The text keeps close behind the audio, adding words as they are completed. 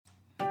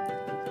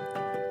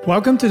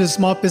Welcome to the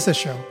Small Business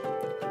Show.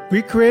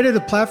 We created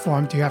a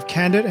platform to have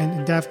candid and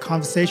in-depth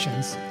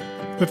conversations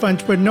with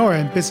entrepreneur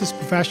and business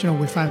professionals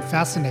we find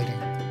fascinating.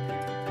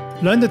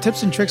 Learn the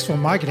tips and tricks for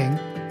marketing,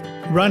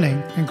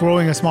 running, and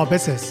growing a small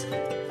business.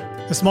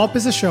 The Small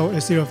Business Show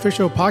is the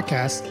official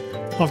podcast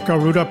of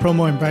Gourgouris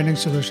Promo and Branding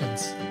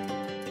Solutions.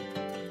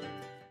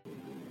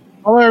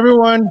 Hello,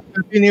 everyone.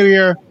 Happy New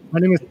Year. My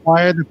name is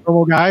Wyatt, the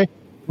promo guy.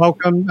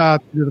 Welcome to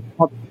the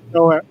Small Business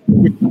Show.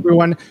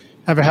 Everyone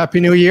have a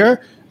happy New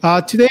Year.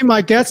 Today,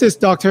 my guest is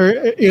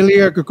Dr.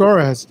 Elia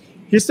Gourgouris.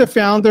 He's the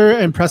founder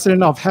and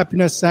president of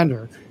Happiness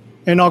Center,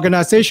 an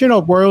organization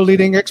of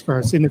world-leading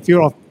experts in the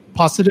field of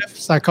positive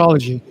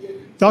psychology.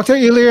 Dr.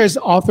 Elia is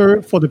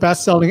author for the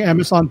best-selling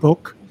Amazon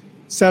book,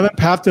 7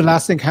 Paths to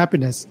Lasting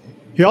Happiness.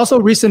 He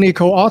also recently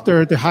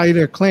co-authored the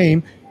highly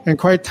acclaimed and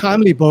quite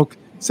timely book,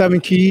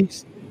 7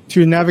 Keys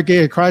to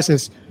Navigate a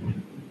Crisis.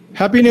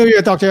 Happy New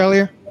Year, Dr.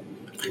 Elia.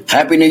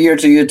 Happy New Year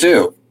to you,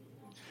 too.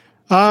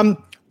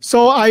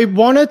 So I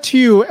wanted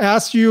to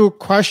ask you a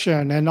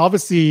question, and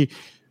obviously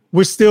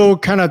we're still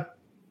kind of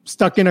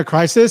stuck in a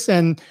crisis.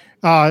 And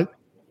can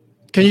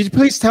you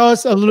please tell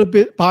us a little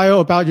bit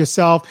about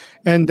yourself,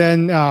 and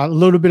then a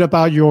little bit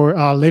about your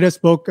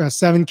latest book,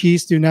 7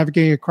 Keys to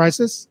Navigate a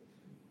Crisis?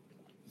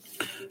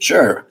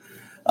 Sure.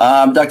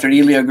 I'm Dr.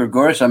 Elia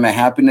Gourgouris. I'm a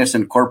happiness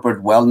and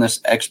corporate wellness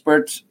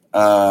expert,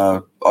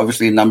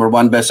 obviously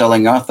 #1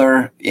 best-selling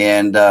author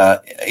and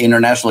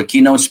international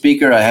keynote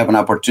speaker. I have an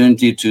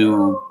opportunity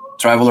to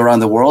travel around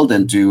the world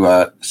and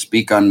to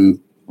speak on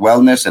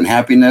wellness and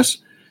happiness.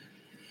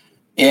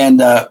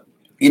 And,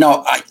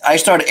 I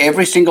start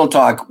every single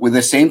talk with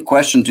the same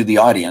question to the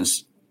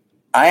audience.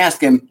 I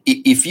ask them,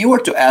 if you were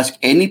to ask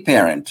any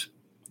parent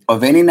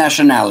of any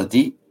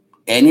nationality,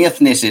 any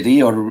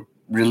ethnicity or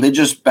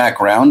religious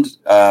background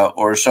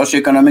or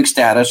socioeconomic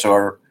status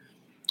or,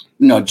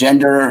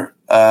 gender,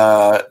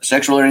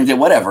 sexual orientation,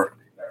 whatever,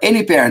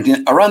 any parent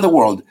around the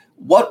world,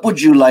 what would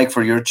you like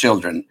for your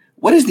children?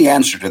 What is the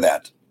answer to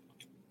that?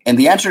 And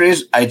the answer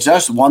is, I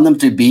just want them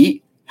to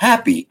be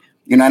happy,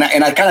 and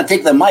I kind of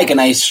take the mic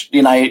and I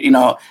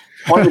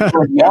point it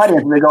toward the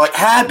audience and they go,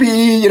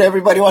 happy,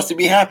 everybody wants to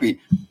be happy.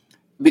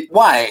 But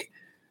why?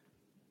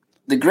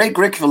 The great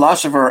Greek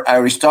philosopher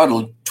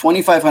Aristotle,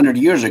 2,500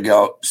 years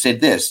ago, said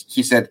this.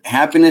 He said,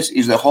 happiness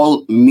is the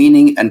whole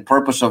meaning and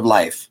purpose of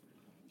life,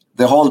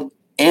 the whole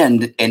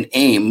end and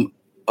aim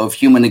of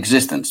human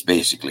existence,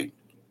 basically.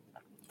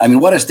 I mean,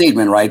 what a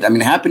statement, right? I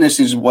mean, happiness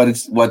is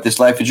what this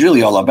life is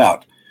really all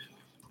about.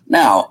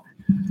 Now,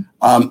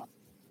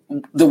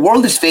 the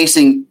world is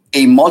facing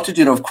a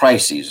multitude of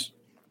crises.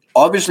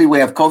 Obviously, we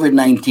have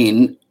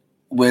COVID-19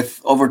 with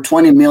over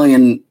 20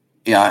 million,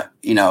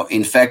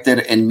 infected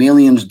and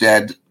millions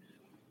dead.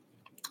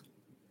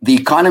 The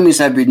economies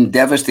have been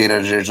devastated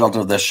as a result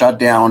of the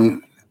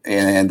shutdown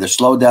and the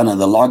slowdown and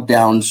the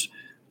lockdowns,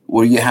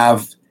 where you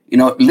have,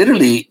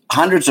 literally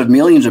hundreds of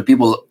millions of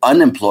people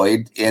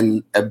unemployed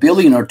and 1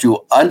 billion or 2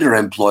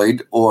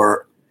 underemployed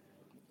or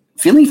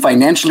feeling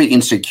financially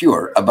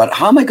insecure about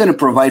how am I going to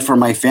provide for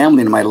my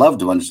family and my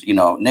loved ones,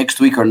 next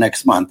week or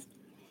next month.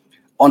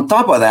 On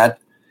top of that,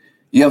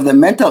 you have the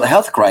mental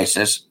health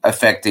crisis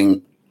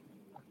affecting,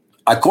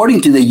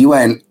 according to the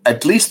UN,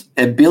 at least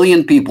 1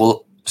 billion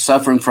people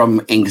suffering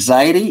from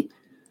anxiety,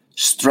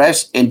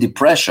 stress, and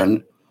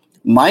depression.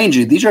 Mind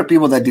you, these are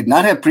people that did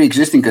not have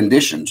pre-existing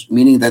conditions,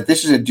 meaning that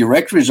this is a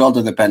direct result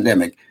of the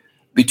pandemic.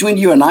 Between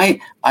you and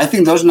I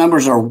think those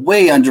numbers are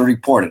way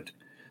underreported.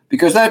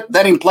 Because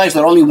that implies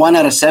that only 1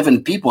 out of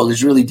 7 people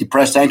is really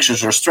depressed,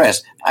 anxious, or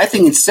stressed. I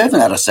think it's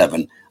 7 out of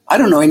 7. I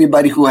don't know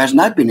anybody who has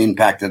not been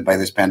impacted by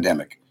this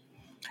pandemic.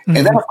 Mm-hmm.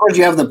 And then, of course,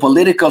 you have the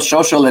political,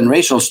 social, and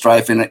racial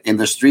strife in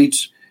the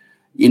streets,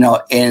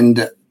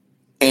 and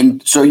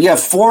so you have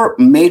 4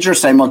 major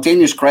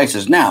simultaneous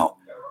crises. Now,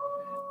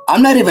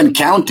 I'm not even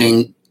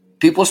counting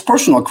people's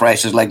personal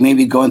crises, like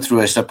maybe going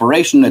through a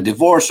separation, a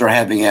divorce, or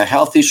having a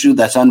health issue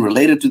that's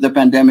unrelated to the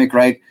pandemic,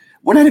 right?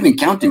 We're not even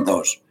counting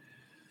those.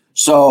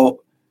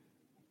 So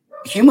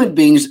human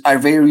beings are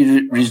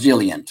very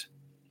resilient.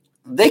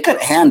 They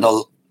could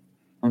handle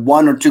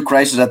 1 or 2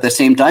 crises at the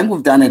same time.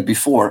 We've done it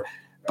before,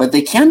 but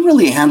they can't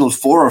really handle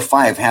 4 or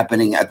 5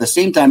 happening at the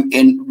same time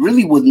and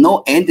really with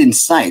no end in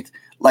sight.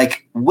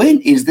 Like,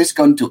 when is this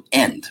going to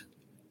end?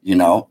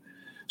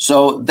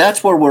 So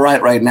that's where we're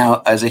at right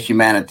now as a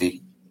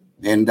humanity.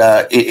 And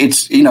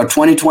it's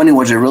 2020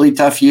 was a really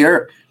tough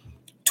year.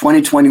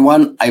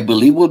 2021, I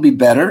believe, will be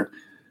better,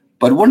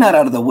 but we're not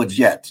out of the woods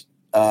yet.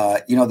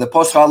 The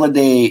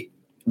post-holiday,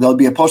 there'll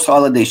be a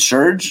post-holiday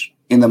surge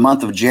in the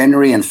month of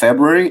January and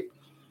February.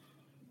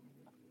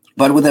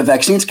 But with the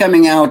vaccines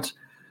coming out,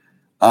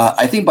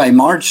 I think by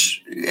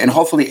March, and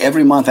hopefully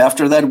every month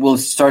after that, we'll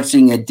start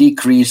seeing a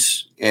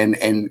decrease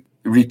and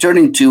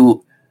returning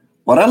to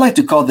what I like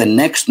to call the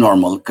next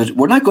normal, because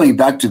we're not going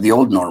back to the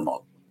old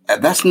normal.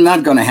 That's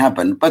not going to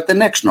happen, but the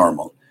next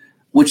normal,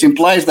 which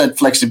implies that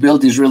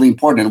flexibility is really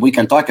important. We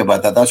can talk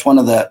about that. That's one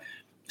of the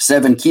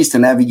 7 keys to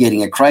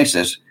navigating a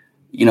crisis.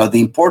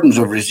 The importance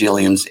of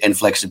resilience and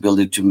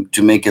flexibility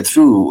to make it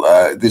through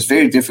this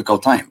very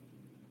difficult time.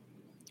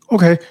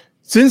 Okay.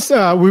 Since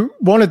we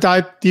want to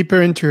dive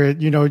deeper into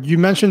it, you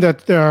mentioned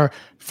that there are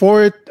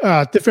four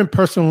different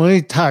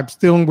personality types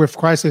dealing with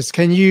crisis.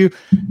 Can you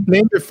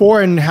name the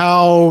four and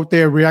how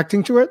they're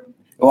reacting to it?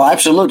 Well,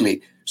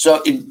 absolutely.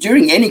 So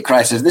during any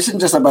crisis, this isn't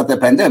just about the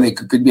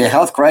pandemic. It could be a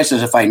health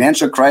crisis, a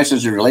financial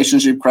crisis, a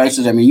relationship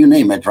crisis. I mean, you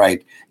name it,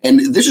 right?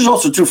 And this is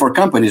also true for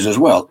companies as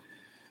well.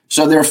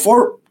 So there are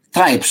four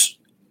types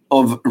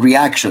of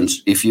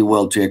reactions, if you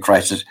will, to a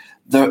crisis.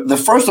 The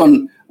first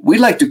one we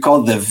like to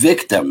call the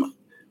victim.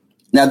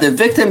 Now, the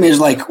victim is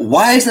like,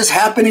 why is this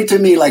happening to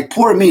me? Like,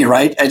 poor me,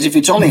 right? As if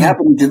it's only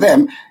happening to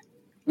them.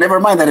 Never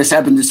mind that it's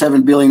happened to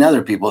 7 billion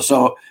other people.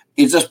 So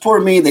it's just poor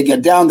me. They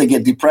get down, they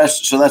get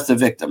depressed. So that's the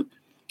victim.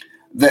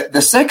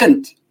 The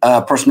second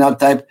personality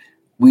type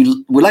we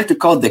like to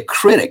call the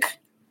critic.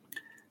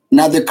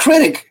 Now, the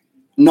critic,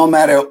 no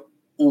matter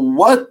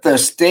what the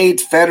state,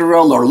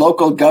 federal, or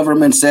local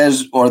government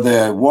says, or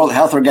the World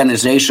Health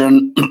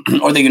Organization,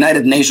 or the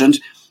United Nations,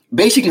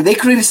 basically they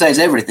criticize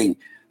everything.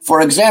 For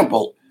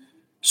example,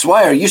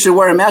 Swire, you should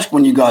wear a mask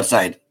when you go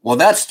outside. Well,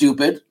 that's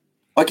stupid.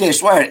 Okay,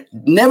 Swire,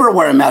 never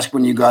wear a mask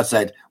when you go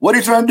outside. What are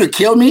you trying to do,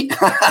 kill me?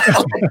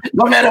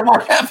 No matter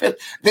what happens,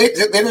 they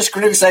just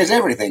criticize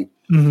everything.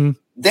 Mm-hmm.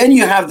 Then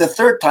you have the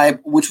third type,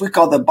 which we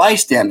call the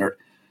bystander.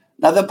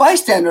 Now, the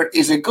bystander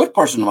is a good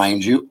person,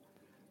 mind you,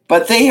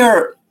 but they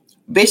are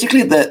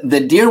basically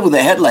the deer with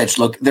the headlights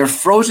look. They're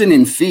frozen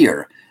in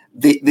fear.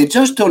 They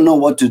just don't know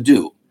what to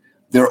do.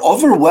 They're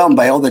overwhelmed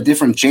by all the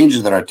different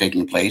changes that are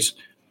taking place.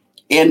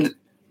 And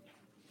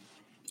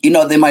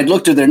they might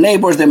look to their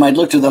neighbors, they might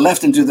look to the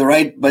left and to the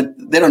right, but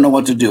they don't know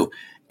what to do.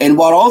 And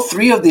what all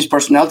three of these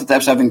personality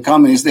types have in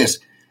common is this: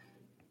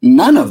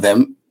 none of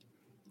them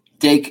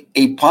take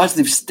a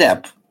positive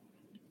step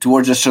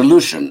towards a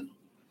solution.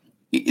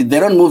 They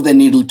don't move the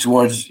needle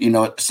towards,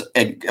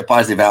 a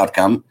positive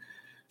outcome.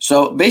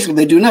 So basically,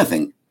 they do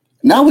nothing.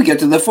 Now we get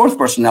to the fourth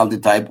personality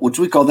type, which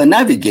we call the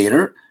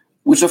navigator,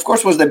 which of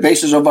course was the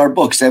basis of our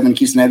book, 7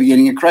 Keys to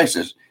Navigating a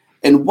Crisis.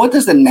 And what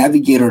does the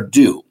navigator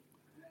do?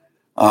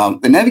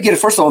 The navigator,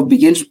 first of all,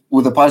 begins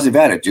with a positive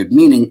attitude,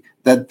 meaning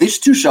that this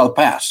too shall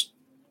pass.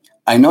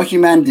 I know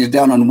humanity is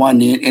down on one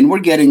knee and we're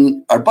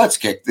getting our butts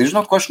kicked. There's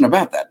no question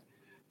about that.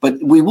 But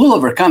we will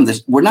overcome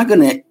this. We're not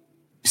going to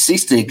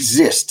cease to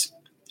exist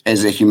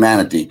as a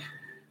humanity.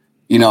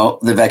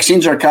 The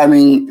vaccines are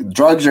coming,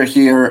 drugs are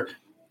here.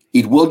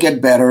 It will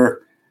get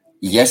better.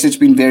 Yes, it's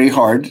been very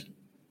hard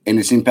and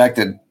it's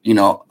impacted,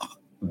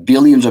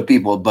 billions of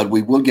people, but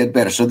we will get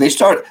better. So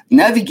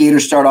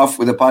navigators start off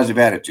with a positive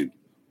attitude.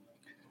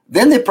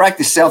 Then they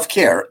practice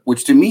self-care,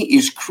 which to me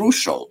is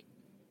crucial.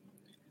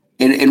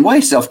 And why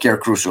is self-care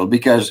crucial?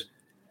 Because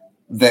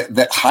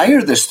the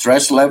higher the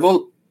stress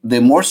level,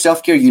 the more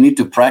self-care you need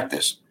to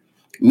practice.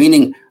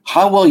 Meaning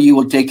how well you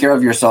will take care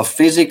of yourself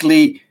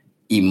physically,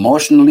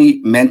 emotionally,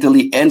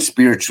 mentally, and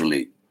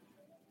spiritually.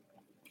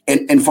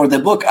 And for the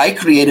book, I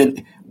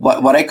created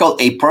what I call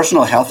a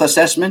personal health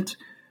assessment,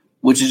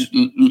 which is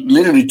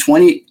literally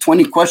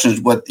 20 questions,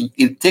 but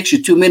it takes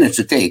you 2 minutes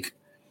to take.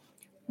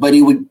 But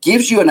it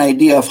gives you an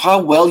idea of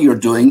how well you're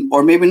doing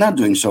or maybe not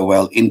doing so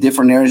well in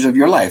different areas of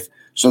your life.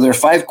 So there are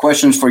 5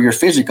 questions for your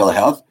physical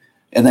health,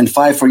 and then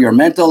 5 for your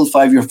mental,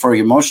 5 for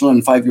your emotional,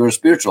 and 5 for your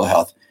spiritual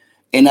health.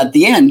 And at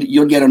the end,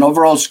 you'll get an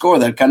overall score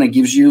that kind of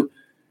gives you,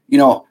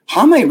 how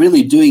am I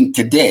really doing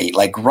today?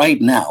 Like right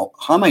now,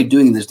 how am I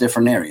doing in these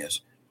different areas?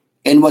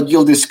 And what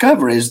you'll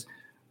discover is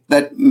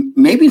that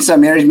maybe in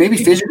some areas, maybe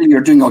physically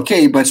you're doing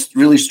okay, but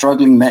really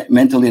struggling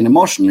mentally and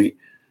emotionally.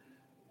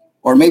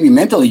 Or maybe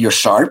mentally you're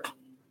sharp,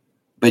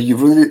 but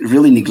you've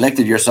really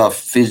neglected yourself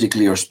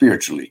physically or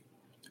spiritually.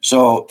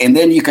 So, and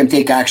then you can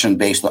take action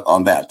based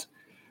on that.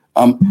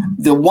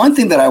 The one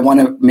thing that I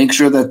want to make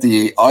sure that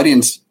the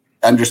audience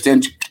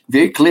understands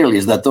very clearly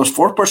is that those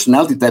 4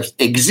 personality types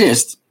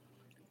exist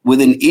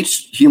within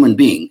each human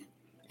being.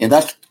 And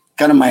that's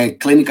kind of my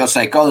clinical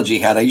psychology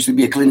hat. I used to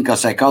be a clinical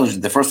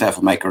psychologist the first half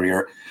of my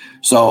career.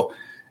 So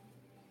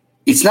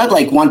it's not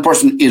like one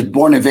person is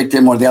born a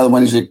victim or the other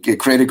one is a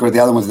critic or the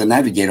other one is the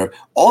navigator.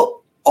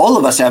 All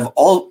of us have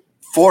all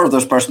 4 of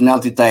those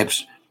personality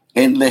types.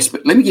 And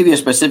let me give you a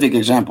specific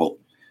example.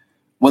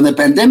 When the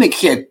pandemic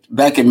hit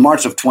back in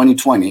March of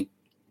 2020,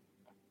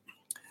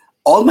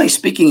 all my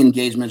speaking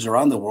engagements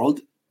around the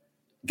world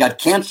got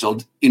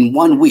canceled in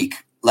 1 week.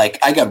 Like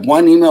I got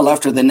one email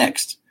after the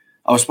next.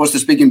 I was supposed to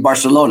speak in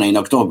Barcelona in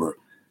October.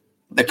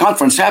 The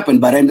conference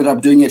happened, but I ended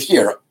up doing it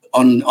here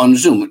on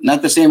Zoom.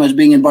 Not the same as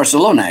being in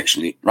Barcelona,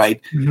 actually,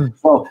 right? Mm-hmm.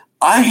 So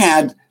I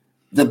had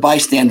the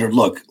bystander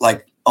look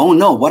like, oh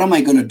no, what am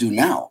I going to do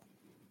now?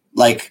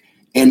 Like,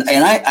 and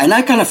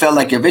I kind of felt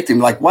like a victim.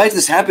 Like, why is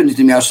this happening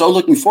to me? I was so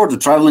looking forward to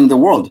traveling the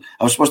world.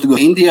 I was supposed to go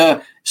to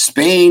India,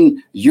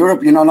 Spain,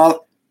 Europe,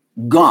 not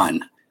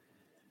gone.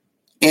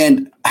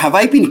 And have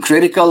I been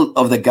critical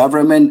of the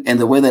government and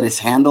the way that it's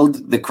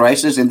handled the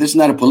crisis? And this is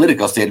not a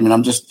political statement.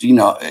 I'm just,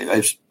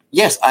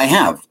 yes, I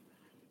have.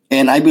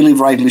 And I believe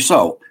rightly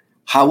so.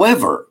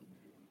 However,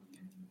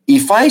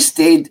 if I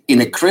stayed in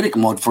a critic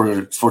mode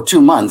for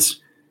 2 months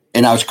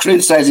and I was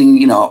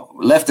criticizing,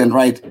 left and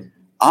right,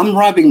 I'm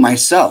robbing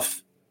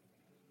myself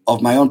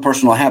of my own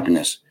personal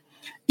happiness.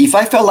 If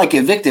I felt like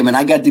a victim and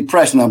I got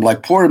depressed and I'm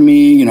like, poor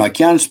me, I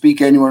can't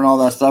speak anywhere and all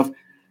that stuff,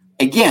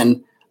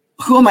 again,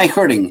 who am I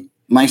hurting?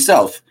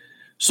 Myself.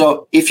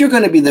 So if you're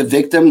going to be the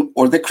victim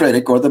or the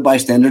critic or the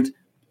bystander,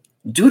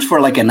 do it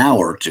for like an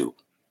hour or two.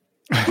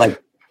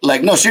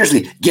 Like, no,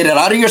 seriously, get it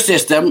out of your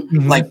system.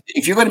 Mm-hmm. Like,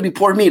 if you're going to be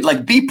poor me,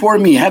 like, be poor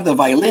me. Have the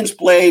violins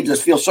played.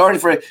 Just feel sorry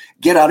for it.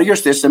 Get out of your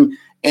system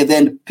and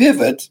then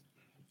pivot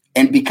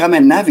and become a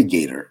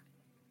navigator.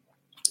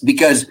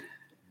 Because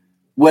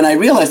when I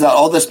realized that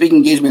all the speaking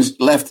engagements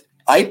left,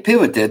 I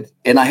pivoted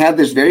and I had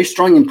this very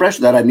strong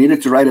impression that I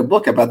needed to write a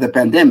book about the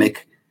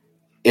pandemic.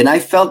 And I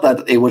felt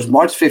that it was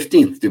March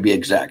 15th, to be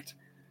exact.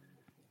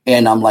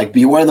 And I'm like,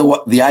 beware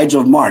the Ides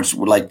of March,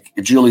 like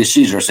Julius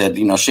Caesar said,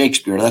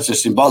 Shakespeare, that's a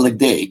symbolic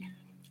day.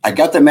 I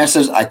got the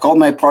message. I called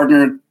my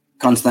partner,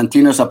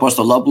 Konstantinos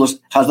Apostolopoulos.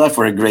 How's that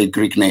for a great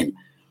Greek name?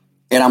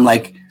 And I'm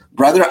like,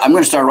 brother, I'm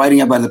going to start writing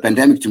about the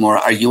pandemic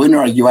tomorrow. Are you in or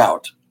are you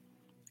out?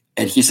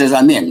 And he says,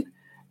 I'm in.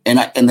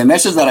 And the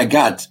message that I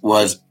got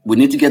was, we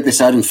need to get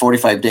this out in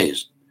 45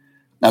 days.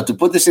 Now, to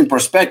put this in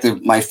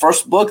perspective, my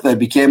first book that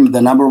became the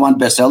 #1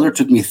 bestseller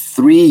took me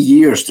 3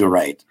 years to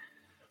write.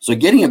 So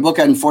getting a book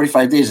out in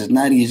 45 days is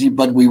not easy,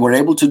 but we were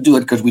able to do it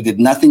because we did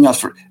nothing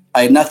else.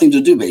 I had nothing to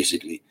do,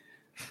 basically.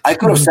 I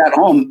could have sat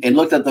home and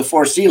looked at the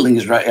four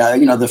ceilings, right?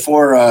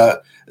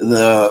 The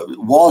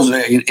walls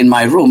in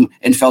my room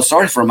and felt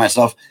sorry for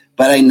myself,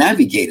 but I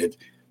navigated.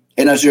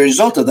 And as a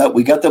result of that,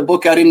 we got the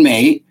book out in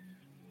May,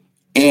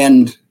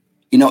 and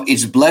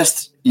it's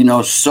blessed,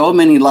 so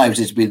many lives.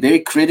 It's been very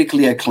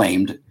critically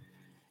acclaimed.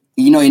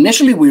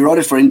 Initially we wrote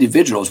it for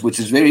individuals, which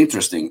is very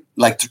interesting,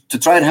 like to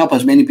try and help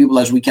as many people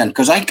as we can.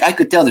 Because I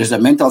could tell there's a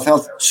mental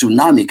health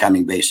tsunami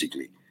coming,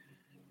 basically.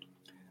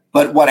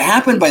 But what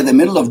happened by the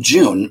middle of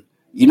June,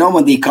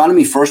 when the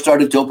economy first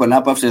started to open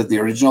up after the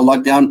original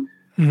lockdown,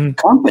 mm-hmm.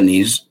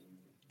 companies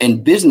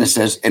and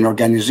businesses and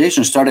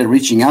organizations started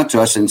reaching out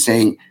to us and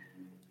saying,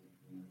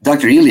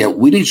 Dr. Elia,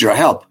 we need your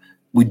help.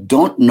 We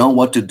don't know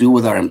what to do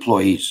with our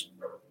employees.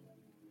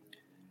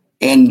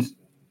 And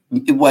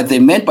what they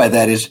meant by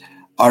that is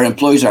our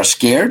employees are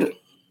scared.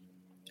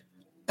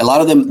 A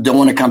lot of them don't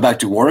want to come back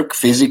to work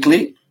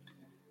physically.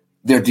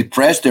 They're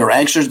depressed, they're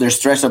anxious, they're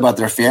stressed about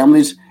their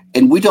families,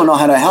 and we don't know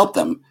how to help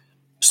them.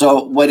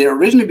 So what it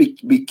originally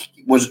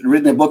was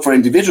written a book for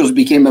individuals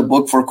became a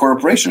book for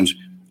corporations.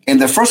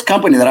 And the first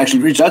company that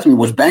actually reached out to me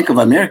was Bank of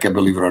America,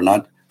 believe it or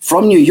not,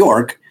 from New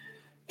York.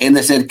 And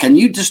they said, can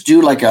you just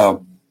do like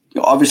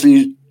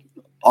obviously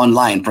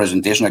online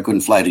presentation? I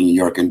couldn't fly to New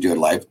York and do it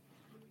live.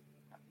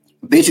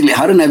 Basically,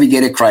 how to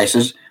navigate a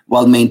crisis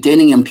while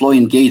maintaining employee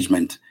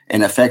engagement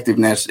and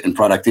effectiveness and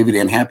productivity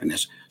and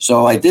happiness.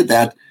 So I did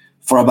that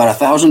for about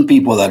 1,000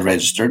 people that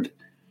registered.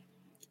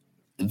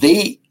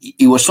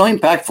 It was so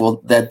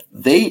impactful that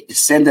they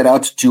sent it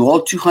out to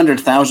all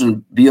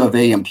 200,000 B of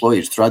A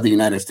employees throughout the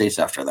United States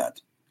after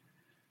that.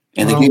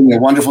 And They gave me a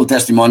wonderful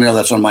testimonial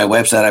that's on my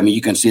website. I mean,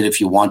 you can see it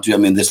if you want to. I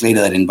mean, this lady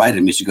that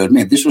invited me, she goes,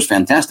 man, this was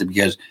fantastic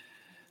because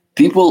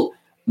people,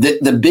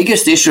 the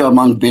biggest issue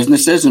among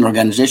businesses and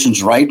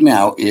organizations right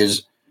now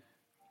is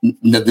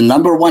the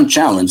number one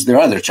challenge. There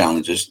are other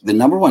challenges. The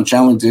number one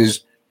challenge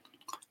is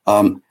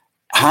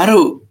how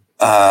to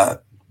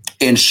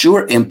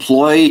ensure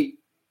employee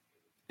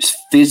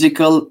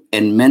physical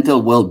and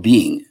mental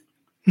well-being.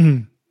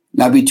 Mm.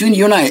 Now, between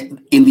you and I,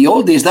 in the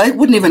old days, that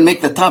wouldn't even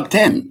make the top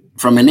 10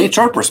 from an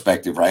HR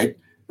perspective, right?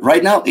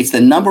 Right now, it's the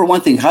number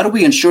one thing. How do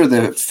we ensure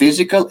the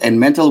physical and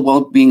mental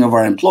well-being of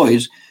our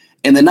employees?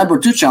 And the number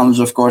two challenge,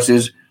 of course,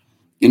 is,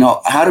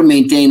 how to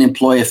maintain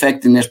employee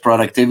effectiveness,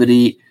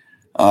 productivity,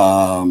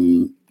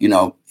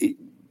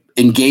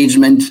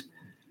 engagement.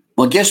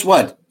 Well, guess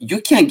what?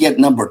 You can't get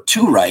number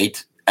two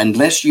right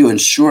unless you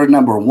ensure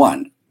number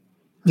one.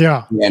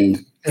 Yeah.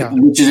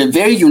 Which is a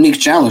very unique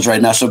challenge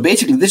right now. So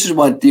basically, this is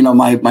what,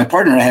 my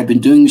partner and I have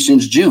been doing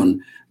since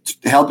June,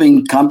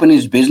 helping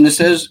companies,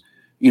 businesses,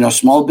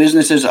 small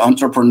businesses,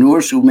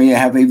 entrepreneurs who may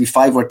have maybe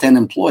 5 or 10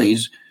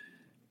 employees,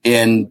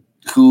 and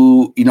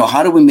who,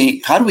 how do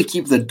we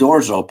keep the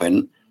doors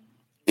open,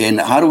 and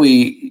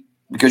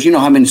because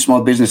how many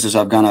small businesses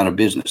have gone out of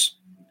business?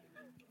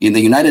 In the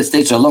United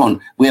States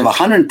alone, we have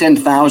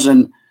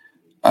 110,000,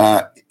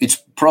 it's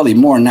probably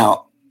more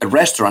now,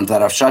 restaurants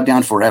that have shut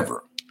down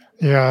forever.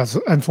 Yeah, it's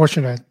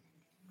unfortunate.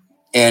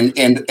 And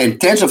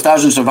tens of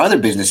thousands of other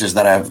businesses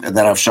that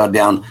have shut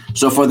down.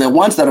 So for the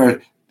ones that are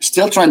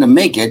still trying to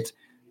make it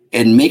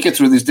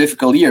through this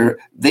difficult year,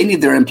 they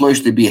need their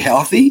employees to be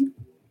healthy,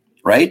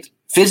 right?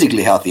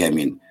 Physically healthy, I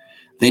mean.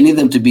 They need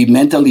them to be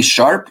mentally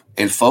sharp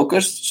and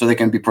focused so they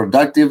can be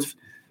productive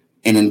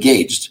and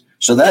engaged.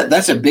 So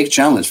that's a big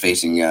challenge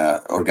facing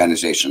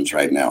organizations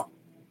right now.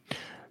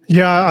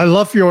 Yeah, I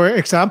love your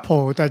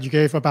example that you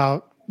gave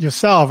about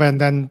yourself, and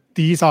then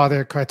these are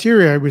the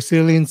criteria: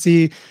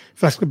 resiliency,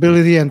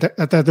 flexibility, and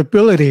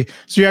adaptability.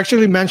 So you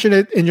actually mentioned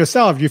it in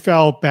yourself. You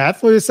felt bad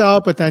for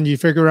yourself, but then you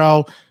figure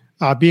out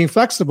being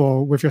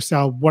flexible with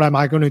yourself. What am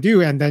I going to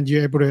do? And then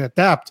you're able to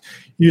adapt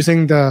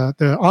using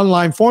the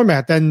online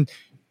format. Then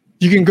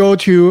you can go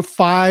to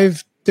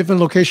 5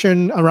 different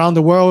locations around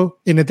the world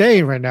in a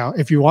day right now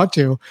if you want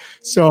to.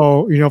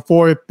 So,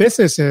 for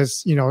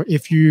businesses,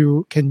 if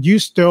you can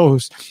use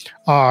those,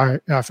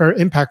 are very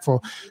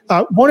impactful.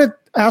 Want to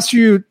ask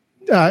you,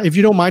 if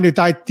you don't mind, to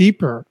dive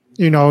deeper,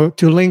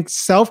 to link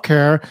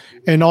self-care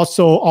and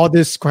also all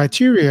this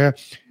criteria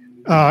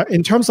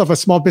in terms of a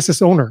small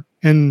business owner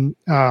and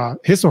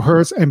his or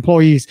her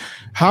employees.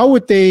 How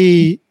would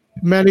they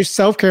manage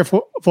self-care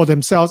for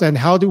themselves, and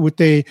how would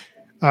they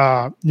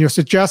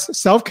suggest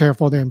self-care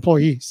for their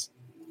employees?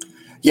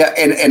 Yeah,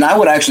 and I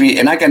would actually,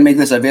 and I can make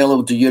this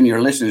available to you and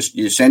your listeners.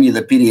 You send you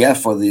the PDF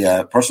for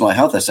the personal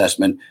health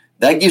assessment.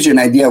 That gives you an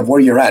idea of where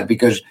you're at,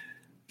 because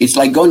it's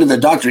like going to the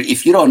doctor.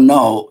 If you don't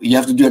know, you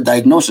have to do a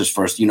diagnosis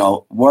first.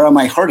 Where am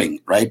I hurting,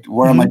 right?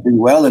 Where am I doing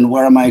well, and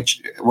where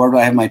do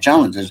I have my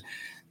challenges,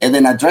 and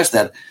then address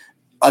that.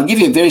 I'll give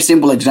you a very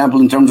simple example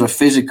in terms of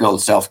physical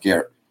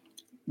self-care.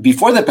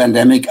 Before the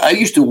pandemic, I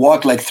used to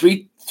walk like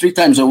three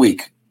times a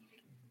week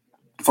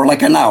for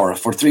like an hour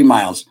for 3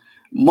 miles,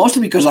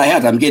 mostly because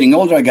I'm getting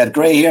older. I got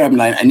gray hair.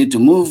 I need to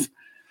move.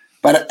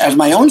 But as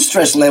my own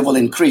stress level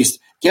increased,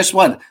 guess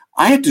what?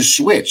 I had to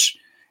switch.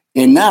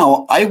 And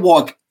now I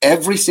walk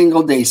every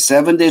single day,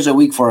 7 days a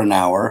week for an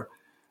hour.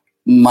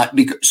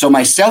 So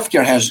my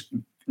self-care has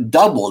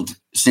doubled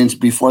since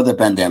before the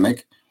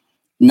pandemic.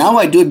 Now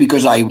I do it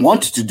because I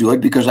want to do it,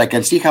 because I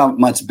can see how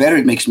much better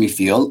it makes me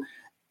feel.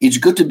 It's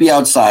good to be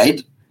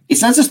outside.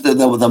 It's not just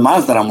the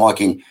miles that I'm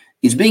walking.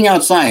 It's being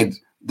outside,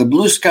 the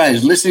blue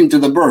skies, listening to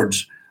the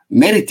birds,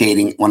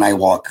 meditating when I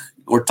walk,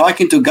 or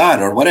talking to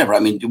God, or whatever.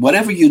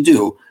 Whatever you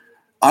do,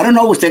 I don't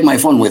always take my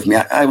phone with me.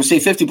 I would say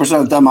 50%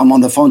 of the time I'm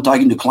on the phone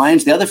talking to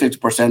clients. The other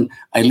 50%,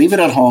 I leave it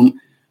at home,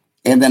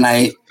 and then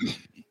I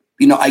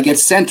get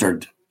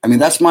centered.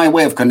 That's my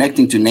way of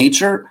connecting to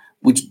nature,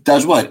 which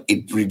does what?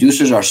 It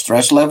reduces our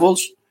stress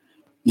levels.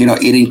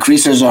 It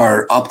increases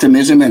our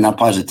optimism and our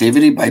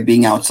positivity by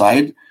being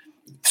outside.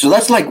 So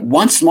that's like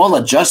one small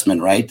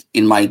adjustment, right?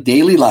 In my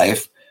daily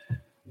life.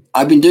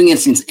 I've been doing it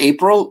since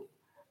April,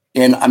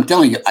 and I'm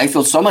telling you, I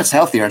feel so much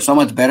healthier and so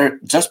much better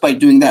just by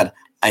doing that.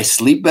 I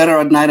sleep better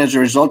at night as a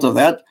result of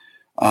that.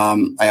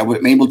 I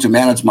was able to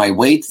manage my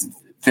weight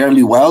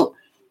fairly well.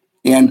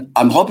 And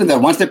I'm hoping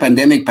that once the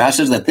pandemic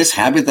passes, that this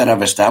habit that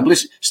I've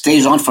established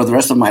stays on for the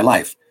rest of my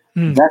life.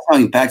 That's how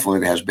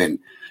impactful it has been.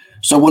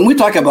 So when we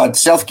talk about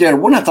self-care,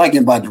 we're not talking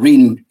about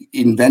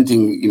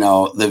reinventing,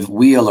 the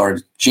wheel or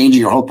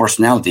changing your whole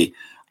personality.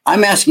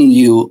 I'm asking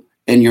you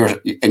and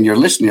your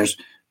listeners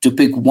to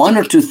pick 1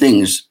 or 2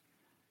 things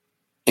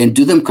and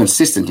do them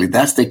consistently.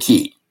 That's the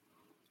key.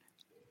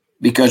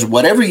 Because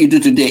whatever you do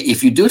today,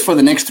 if you do it for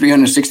the next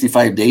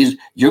 365 days,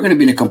 you're going to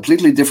be in a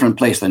completely different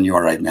place than you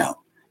are right now.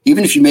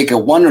 Even if you make a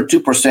 1 or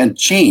 2%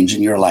 change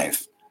in your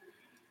life.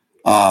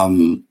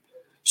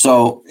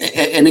 So,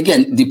 and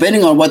again,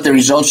 depending on what the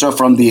results are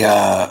from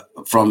the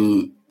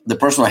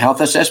personal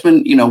health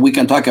assessment, we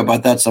can talk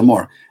about that some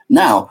more.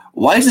 Now,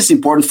 why is this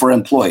important for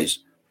employees?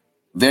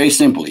 Very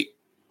simply,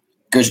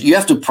 because you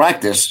have to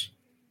practice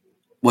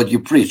what you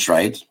preach,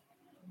 right?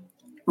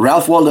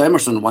 Ralph Waldo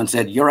Emerson once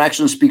said, "Your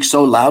actions speak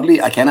so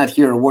loudly, I cannot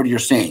hear a word you're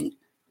saying."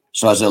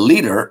 So as a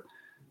leader,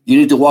 you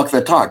need to walk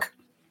the talk.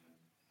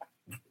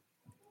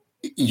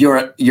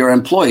 Your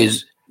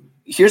employees,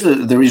 here's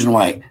the reason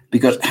why.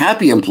 Because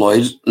happy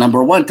employees,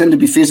 number 1, tend to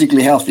be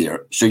physically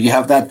healthier. So you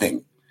have that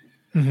thing.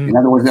 Mm-hmm. In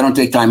other words, they don't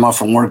take time off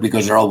from work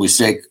because they're always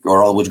sick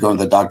or always going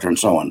to the doctor and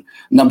so on.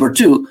 Number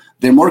 2,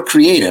 they're more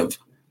creative.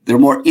 They're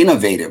more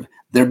innovative.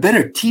 They're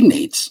better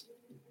teammates.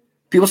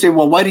 People say,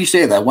 well, why do you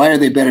say that? Why are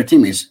they better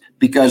teammates?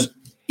 Because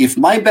if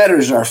my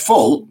batteries are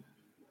full,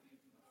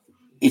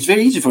 it's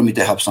very easy for me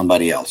to help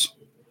somebody else.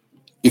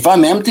 If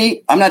I'm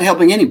empty, I'm not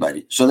helping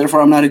anybody. So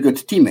therefore, I'm not a good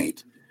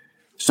teammate.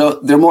 So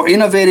they're more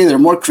innovative, they're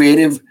more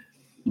creative,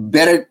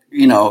 better,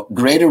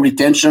 greater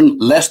retention,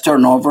 less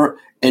turnover,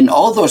 and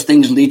all those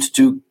things lead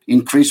to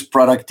increased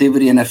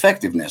productivity and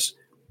effectiveness,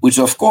 which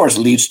of course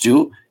leads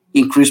to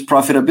increased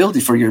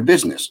profitability for your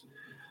business.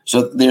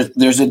 So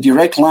there's a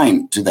direct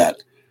line to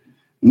that.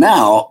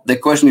 Now the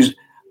question is,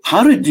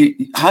 how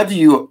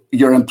do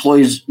your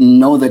employees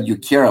know that you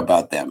care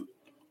about them?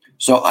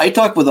 So I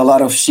talk with a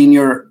lot of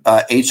senior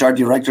HR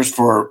directors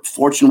for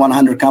Fortune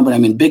 100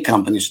 companies, big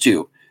companies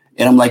too.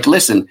 And I'm like,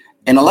 listen,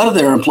 and a lot of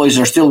their employees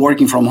are still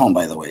working from home,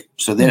 by the way.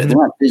 So they're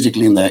not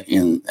physically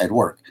at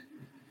work.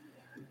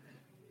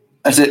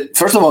 I said,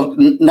 first of all,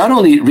 not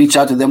only reach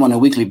out to them on a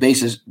weekly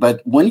basis,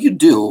 but when you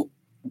do,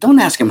 don't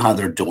ask them how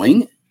they're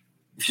doing.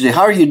 If you say,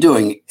 how are you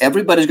doing?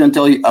 Everybody's going to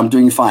tell you, I'm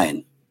doing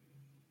fine.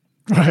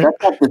 Right.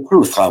 That's not the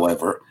truth,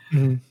 however.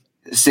 Mm-hmm.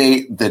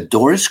 Say, the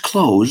door is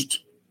closed.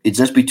 It's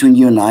just between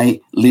you and I.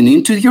 Lean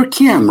into your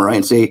camera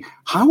and say,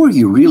 how are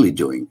you really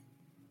doing?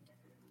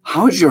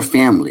 How is your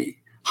family?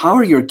 How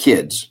are your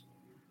kids?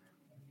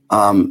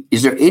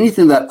 Is there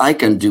anything that I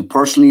can do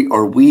personally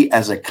or we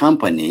as a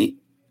company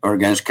or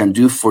guys can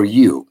do for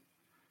you?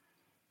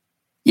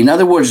 In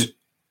other words,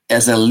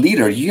 as a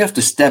leader, you have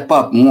to step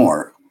up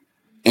more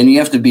and you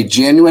have to be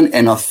genuine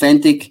and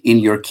authentic in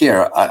your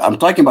care. I'm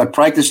talking about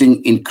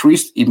practicing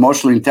increased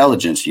emotional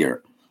intelligence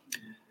here.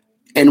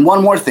 And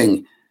one more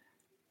thing,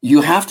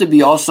 you have to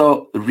be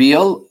also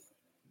real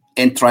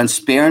and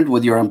transparent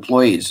with your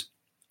employees.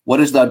 What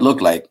does that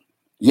look like?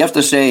 You have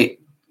to say,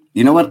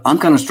 you know what, I'm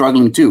kind of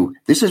struggling too.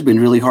 This has been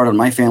really hard on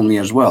my family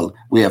as well.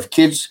 We have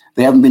kids.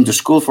 They haven't been to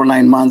school for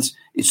 9 months.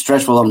 It's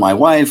stressful on my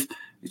wife.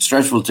 It's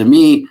stressful to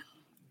me.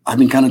 I've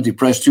been kind of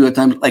depressed too at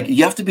times. Like,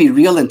 you have to be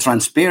real and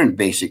transparent,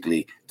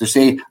 basically, to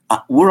say,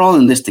 we're all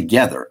in this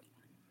together.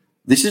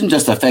 This isn't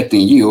just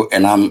affecting you,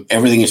 and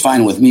everything is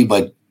fine with me,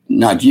 but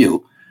not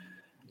you.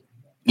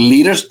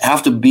 Leaders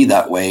have to be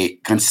that way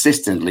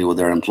consistently with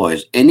their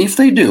employees. And if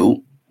they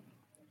do,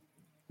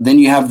 then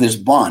you have this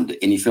bond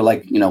and you feel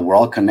like, we're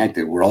all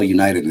connected. We're all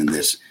united in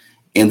this.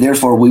 And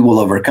therefore, we will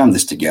overcome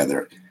this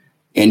together.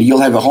 And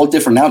you'll have a whole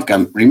different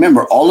outcome.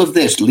 Remember, all of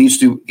this leads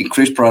to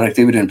increased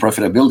productivity and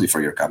profitability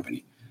for your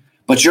company.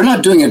 But you're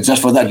not doing it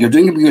just for that. You're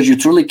doing it because you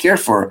truly care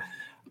for.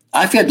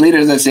 I've had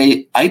leaders that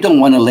say, I don't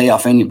want to lay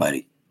off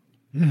anybody.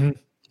 Mm-hmm.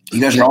 You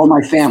guys are all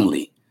my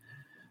family.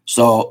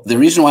 So the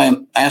reason why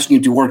I'm asking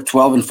you to work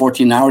 12 and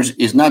 14 hours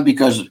is not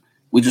because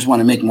we just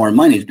want to make more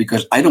money. It's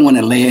because I don't want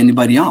to lay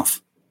anybody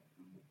off.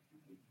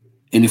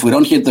 And if we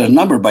don't hit the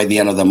number by the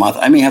end of the month,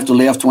 I may have to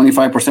lay off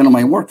 25% of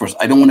my workforce.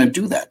 I don't want to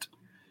do that.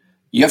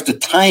 You have to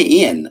tie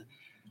in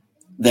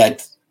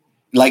that,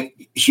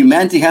 like,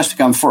 humanity has to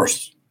come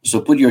first. So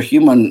put your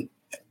human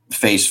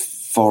face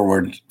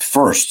forward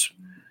first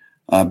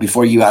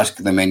before you ask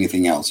them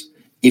anything else.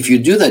 If you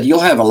do that, you'll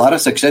have a lot of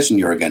success in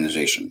your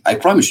organization. I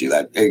promise you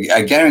that.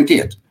 I guarantee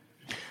it.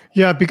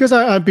 Yeah, because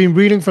I've been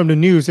reading from the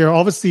news, there are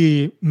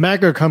obviously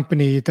mega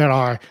companies that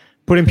are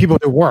putting people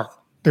to work.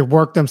 They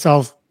work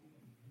themselves,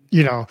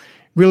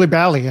 really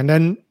badly. And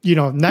then,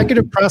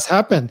 negative press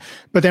happen.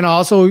 But then I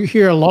also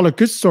hear a lot of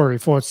good story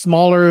for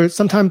smaller,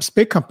 sometimes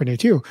big company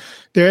too.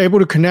 They're able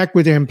to connect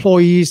with their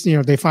employees.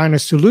 They find a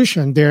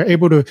solution. They're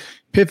able to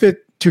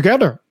pivot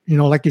together.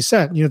 Like you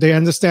said, they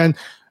understand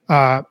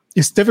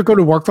it's difficult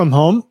to work from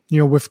home,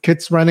 with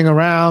kids running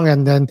around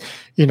and then,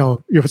 your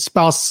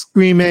spouse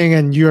screaming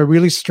and you're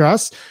really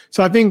stressed.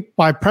 So I think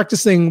by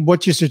practicing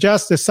what you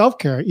suggest, the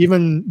self-care,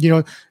 even,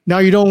 now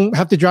you don't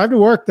have to drive to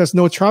work. There's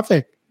no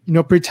traffic.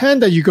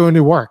 Pretend that you go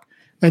into work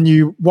and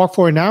you walk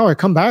for an hour,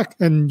 come back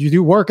and you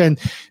do work and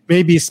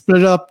maybe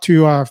split up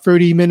to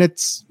 30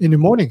 minutes in the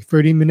morning,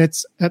 30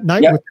 minutes at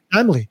night with the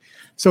family.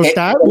 So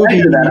that would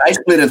be. I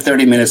split it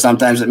 30 minutes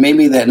sometimes.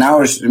 Maybe an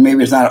hour,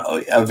 maybe it's not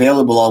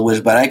available always,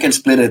 but I can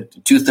split it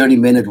 2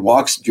 30-minute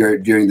walks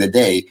during the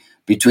day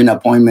between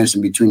appointments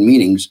and between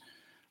meetings,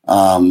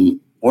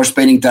 or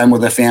spending time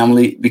with the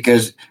family.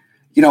 Because,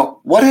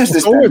 what has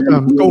this? Go with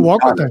them. Go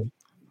walk with them.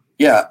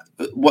 Yeah.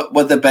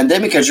 What the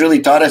pandemic has really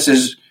taught us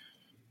is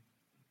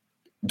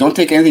don't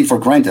take anything for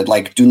granted.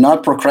 Like, do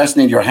not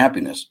procrastinate your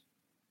happiness.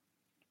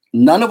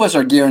 None of us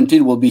are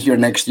guaranteed we'll be here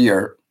next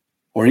year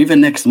or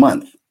even next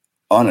month,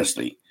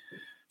 honestly.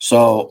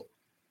 So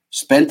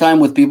spend time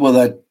with people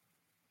that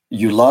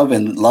you love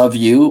and love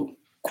you,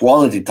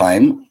 quality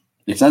time.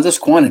 It's not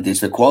just quantity, it's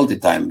the quality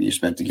time you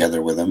spend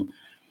together with them.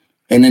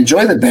 And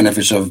enjoy the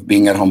benefits of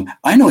being at home.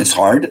 I know it's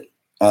hard.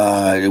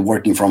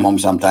 Working from home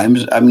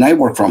sometimes. I mean, I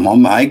work from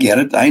home. I get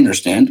it. I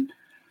understand.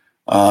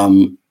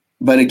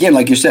 But again,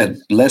 like you said,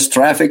 less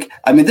traffic.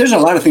 I mean, there's a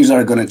lot of things that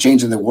are going to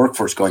change in the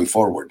workforce going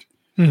forward.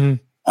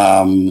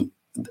 Mm-hmm.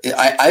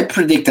 I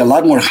predict a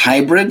lot more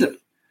hybrid.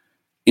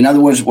 In other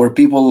words, where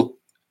people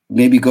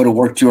maybe go to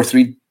work 2 or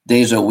 3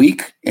 days a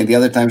week and the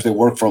other times they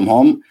work from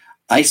home.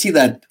 I see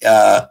that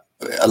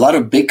a lot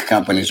of big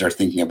companies are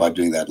thinking about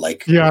doing that.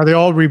 They're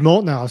all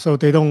remote now, so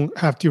they don't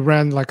have to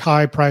rent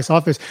high price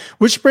office.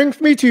 Which brings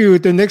me to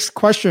the next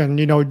question.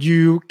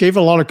 You gave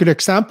a lot of good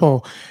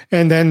example,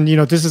 and then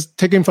this is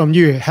taken from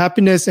you.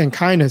 Happiness and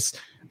kindness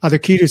are the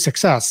key to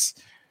success.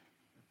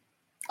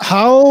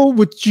 How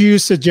would you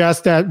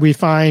suggest that we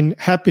find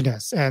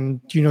happiness and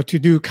to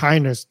do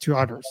kindness to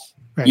others?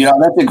 Right.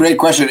 That's a great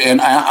question, and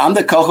I'm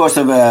the co-host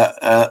of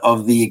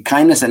the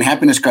Kindness and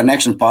Happiness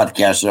Connection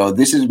podcast. So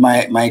this is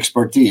my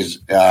expertise.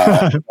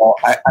 I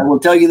will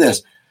tell you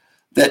this: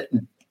 that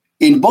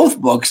in both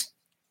books,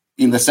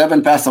 in the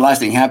 7 Paths to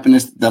Lasting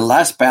Happiness, the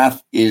last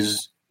path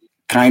is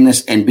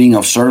kindness and being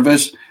of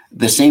service.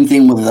 The same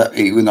thing with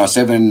the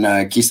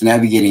 7 Keys to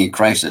Navigating a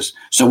Crisis.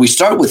 So we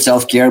start with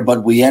self-care,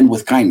 but we end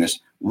with kindness.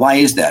 Why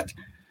is that?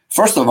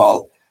 First of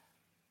all,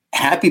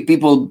 happy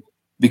people,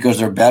 because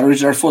their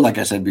batteries are full, like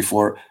I said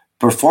before,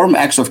 perform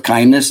acts of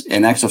kindness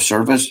and acts of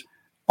service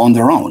on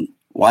their own.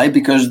 Why?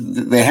 Because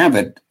they have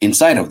it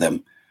inside of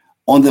them.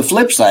 On the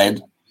flip side,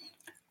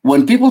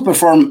 when people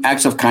perform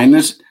acts of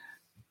kindness,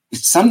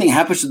 something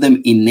happens to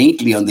them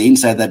innately on the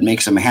inside that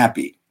makes them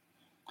happy.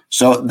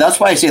 So that's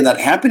why I say that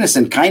happiness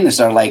and kindness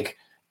are like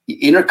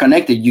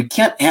interconnected. You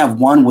can't have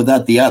one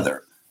without the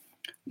other.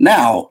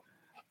 Now,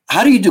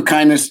 how do you do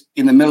kindness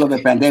in the middle of a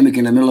pandemic,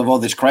 in the middle of all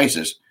this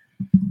crisis?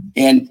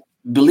 And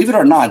believe it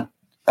or not,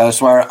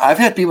 Swara, I've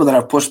had people that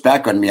have pushed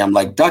back on me. I'm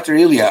like, Dr.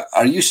 Elia,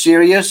 are you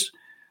serious?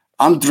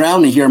 I'm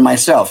drowning here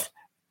myself.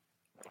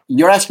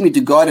 you're asking me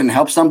to go out and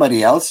help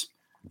somebody else.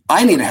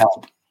 I need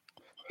help.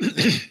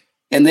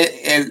 And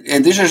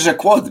this is a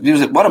quote. He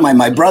was like, what am I,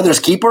 my brother's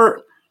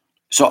keeper?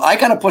 So I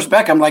kind of push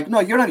back. I'm like, no,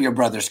 you're not your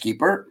brother's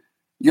keeper.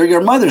 You're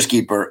your mother's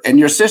keeper and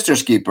your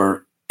sister's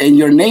keeper and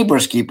your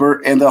neighbor's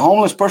keeper and the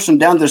homeless person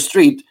down the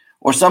street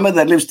or somebody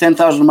that lives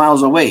 10,000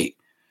 miles away.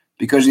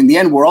 Because in the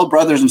end, we're all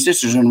brothers and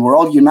sisters and we're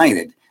all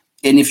united.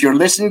 And if you're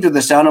listening to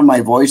the sound of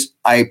my voice,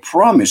 I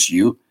promise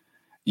you,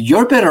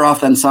 you're better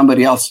off than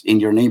somebody else in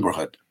your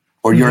neighborhood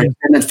or your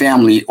extended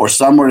family or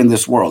somewhere in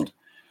this world.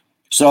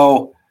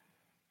 So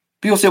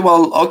people say,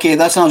 well, okay,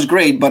 that sounds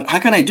great, but how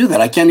can I do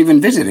that? I can't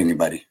even visit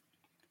anybody.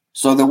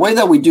 So the way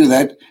that we do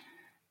that,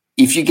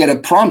 if you get a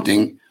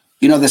prompting,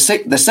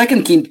 the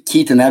second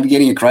key to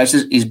navigating a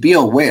crisis is be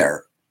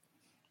aware.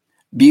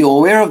 Be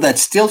aware of that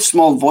still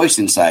small voice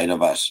inside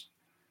of us,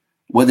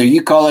 whether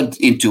you call it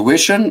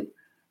intuition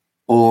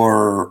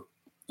or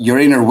your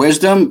inner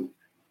wisdom,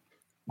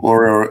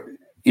 or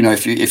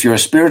if you're a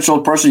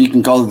spiritual person, you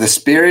can call it the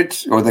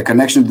spirit or the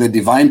connection to the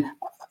divine.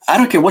 I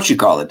don't care what you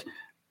call it,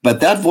 but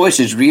that voice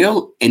is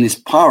real and is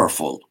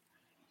powerful.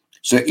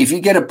 So if you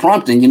get a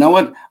prompting, you know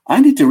what? I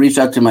need to reach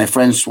out to my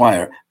friend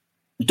Swire.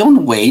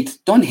 Don't wait.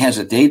 Don't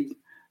hesitate.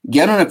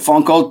 Get on a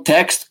phone call,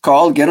 text,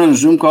 call, get on a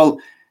Zoom call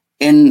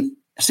and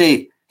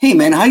say, hey,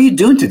 man, how you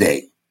doing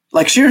today?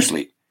 Like,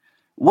 seriously,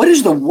 what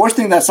is the worst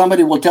thing that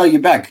somebody will tell you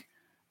back?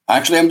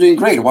 Actually, I'm doing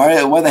great.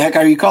 Why the heck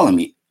are you calling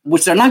me?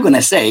 Which they're not going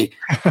to say.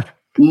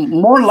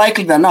 More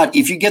likely than not,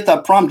 if you get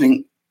that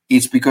prompting,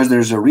 it's because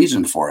there's a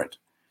reason for it.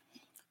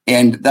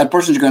 And that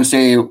person's going to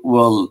say,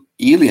 well,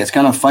 Elia, it's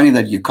kind of funny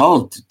that you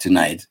called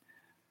tonight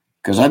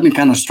because I've been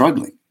kind of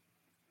struggling,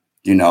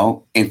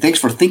 and thanks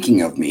for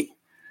thinking of me.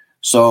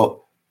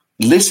 So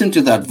listen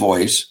to that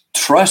voice,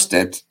 trust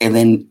it, and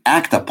then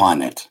act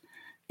upon it.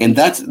 And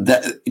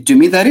to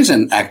me, that is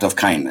an act of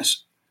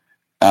kindness.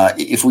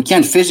 If we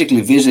can't physically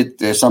visit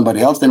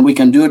somebody else, then we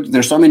can do it.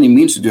 There's so many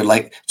means to do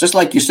it. Just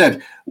like you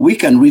said, we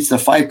can reach the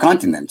 5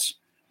 continents.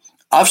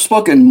 I've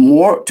spoken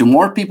to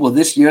more people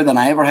this year than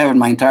I ever have in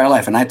my entire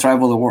life, and I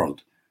travel the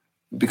world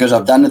because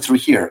I've done it through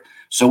here.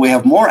 So we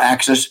have more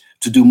access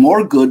to do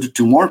more good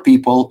to more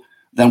people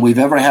than we've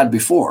ever had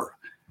before.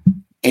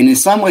 And in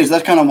some ways,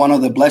 that's kind of one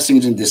of the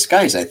blessings in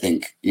disguise, I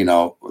think,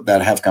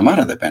 that have come out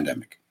of the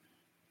pandemic.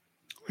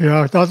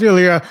 Yeah, Dr.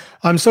 Elia,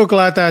 I'm so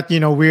glad that,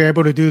 we're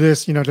able to do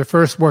this, the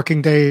first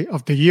working day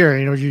of the year.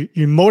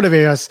 You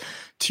motivate us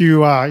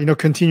to,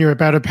 continue a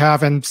better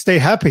path and stay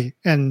happy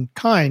and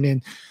kind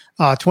in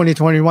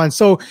 2021.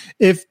 So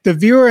if the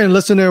viewer and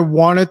listener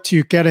wanted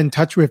to get in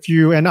touch with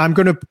you, and I'm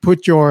going to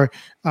put your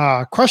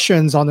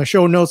questions on the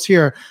show notes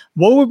here,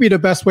 what would be the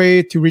best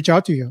way to reach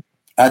out to you?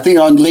 I think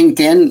on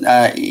LinkedIn,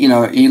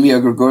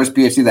 Elia Gourgouris,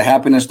 PhD, the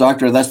happiness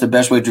doctor, that's the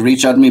best way to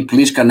reach out to me.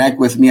 Please connect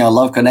with me. I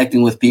love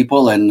connecting with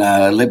people, and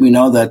let me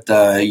know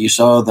that you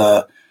saw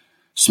the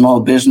small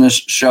business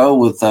show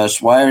with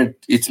Swire.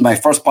 It's my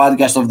first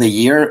podcast of the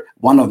year,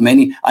 one of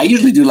many. I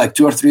usually do like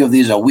 2 or 3 of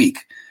these a week,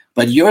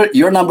 but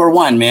you're number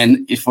one,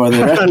 man, for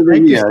the rest of the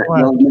year.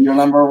 You're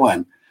number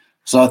one.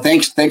 So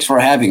thanks for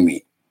having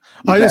me.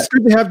 It's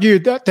good to have you.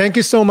 Thank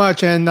you so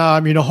much. And,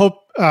 hope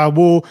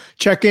we'll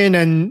check in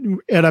and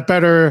at a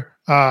better,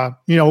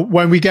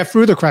 when we get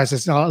through the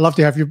crisis. I'd love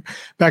to have you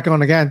back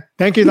on again.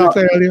 Thank you,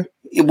 Dr. Elia.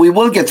 We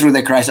will get through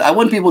the crisis. I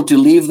want people to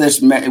leave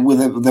this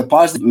with the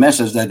positive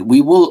message that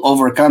we will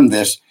overcome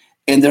this.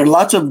 And there are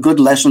lots of good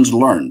lessons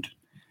learned.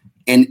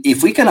 And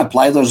if we can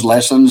apply those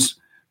lessons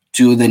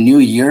to the new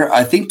year,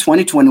 I think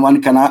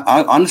 2021 can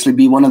honestly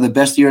be one of the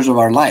best years of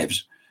our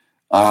lives.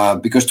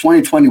 Because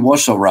 2020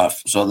 was so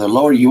rough. So the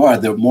lower you are,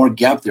 the more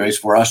gap there is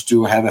for us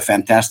to have a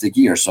fantastic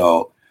year.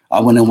 So I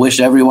want to wish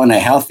everyone a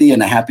healthy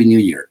and a happy new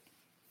year.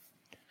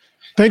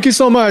 Thank you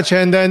so much.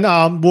 And then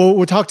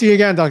we'll talk to you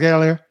again, Dr.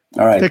 Elia.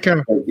 All right. Take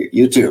care. Thank you.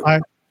 You too. Bye.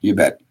 You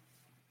bet.